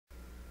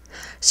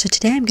So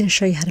today I'm going to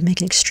show you how to make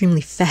an extremely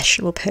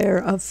fashionable pair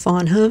of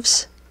fawn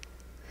hooves.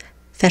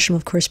 Fashionable,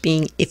 of course,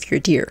 being if you're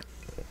a deer.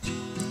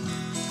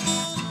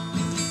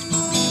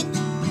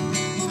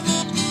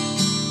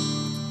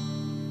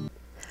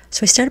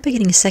 So I started by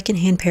getting a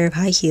second-hand pair of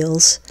high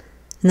heels,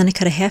 and then I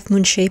cut a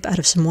half-moon shape out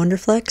of some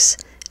Wonderflex,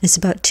 and it's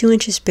about 2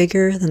 inches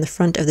bigger than the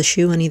front of the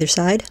shoe on either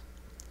side.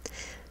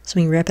 So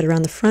when you wrap it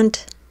around the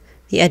front,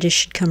 the edges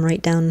should come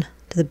right down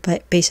to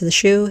the base of the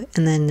shoe,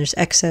 and then there's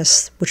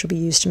excess, which will be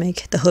used to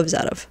make the hooves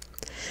out of.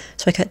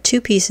 So I cut 2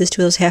 pieces,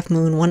 2 of those half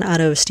moon, one out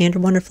of standard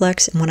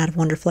Wonderflex and one out of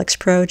Wonderflex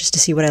Pro, just to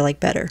see what I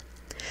like better.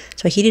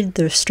 So I heated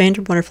the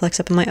standard Wonderflex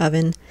up in my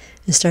oven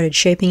and started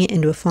shaping it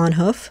into a fawn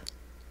hoof.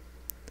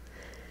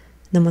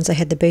 Then once I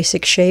had the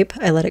basic shape,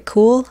 I let it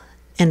cool,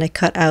 and I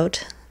cut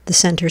out the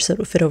center so it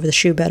would fit over the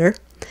shoe better.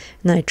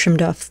 And then I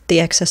trimmed off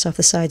the excess off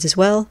the sides as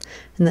well,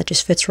 and that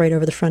just fits right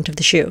over the front of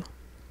the shoe.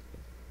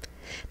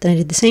 Then I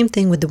did the same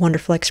thing with the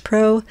Wonderflex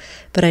Pro,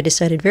 but I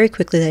decided very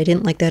quickly that I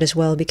didn't like that as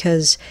well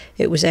because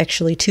it was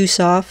actually too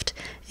soft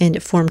and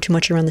it formed too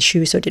much around the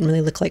shoe, so it didn't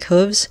really look like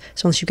hooves.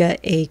 So once you've got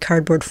a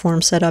cardboard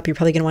form set up, you're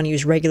probably going to want to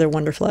use regular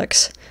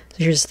Wonderflex. So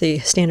here's the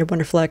standard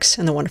Wonderflex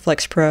and the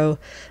Wonderflex Pro.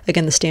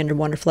 Again, the standard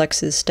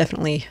Wonderflex is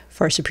definitely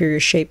far superior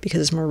shape because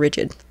it's more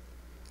rigid.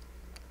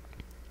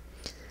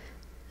 It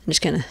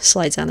just kind of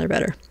slides on there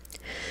better.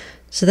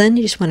 So then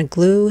you just want to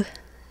glue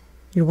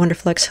your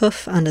Wonderflex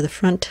hoof onto the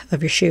front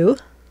of your shoe,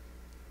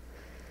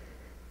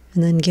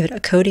 and then give it a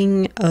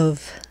coating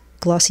of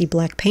glossy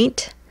black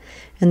paint.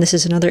 And this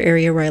is another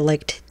area where I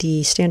liked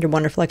the standard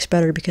Wonderflex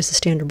better because the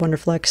standard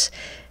Wonderflex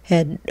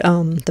had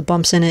the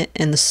bumps in it,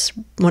 and this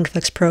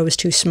Wonderflex Pro was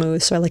too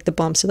smooth, so I like the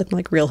bumps. They look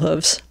like real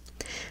hooves.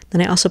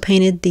 Then I also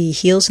painted the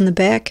heels in the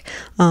back.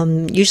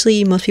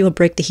 Usually most people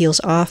break the heels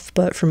off,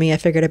 but for me I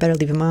figured I better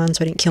leave them on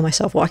so I didn't kill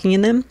myself walking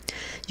in them.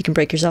 You can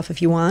break yours off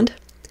if you want.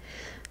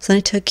 So then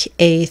I took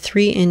a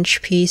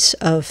 3-inch piece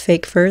of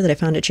fake fur that I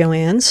found at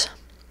JoAnn's,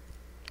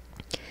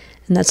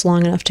 and that's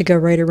long enough to go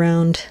right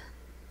around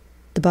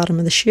the bottom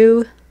of the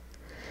shoe.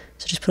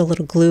 So just put a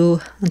little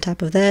glue on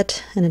top of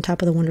that and on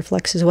top of the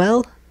Wonderflex as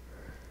well,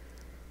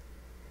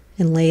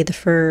 and lay the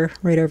fur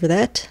right over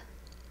that.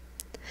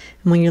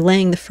 And when you're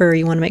laying the fur,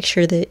 you want to make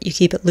sure that you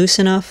keep it loose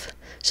enough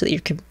so that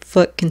your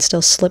foot can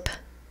still slip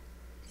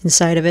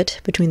inside of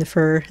it between the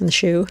fur and the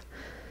shoe.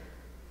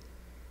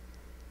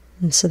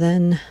 And so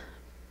then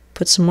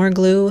put some more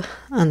glue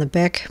on the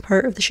back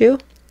part of the shoe,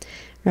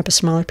 wrap a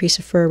smaller piece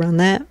of fur around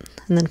that,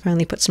 and then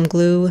finally put some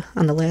glue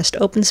on the last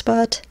open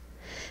spot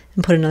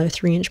and put another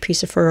 3-inch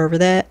piece of fur over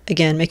that,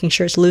 again making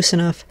sure it's loose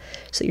enough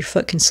so that your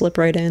foot can slip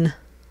right in.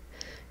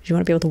 You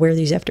want to be able to wear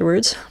these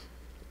afterwards.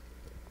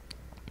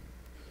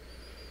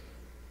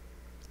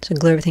 So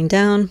glue everything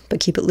down, but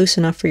keep it loose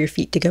enough for your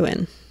feet to go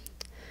in.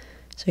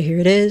 So here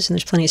it is, and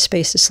there's plenty of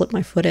space to slip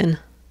my foot in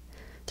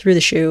through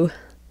the shoe.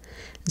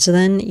 And so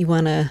then you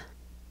want to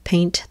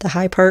paint the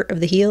high part of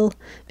the heel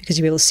because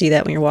you'll be able to see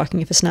that when you're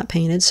walking if it's not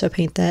painted, so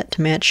paint that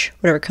to match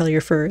whatever color your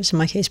fur is, in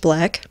my case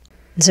black.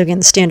 And so again,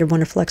 the standard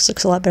Wonderflex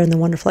looks a lot better than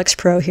the Wonderflex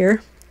Pro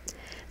here.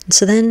 And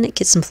so then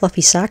get some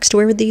fluffy socks to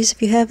wear with these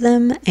if you have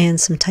them, and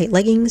some tight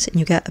leggings, and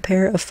you got a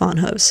pair of fawn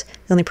hooves.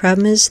 The only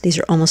problem is these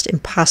are almost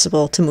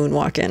impossible to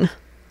moonwalk in.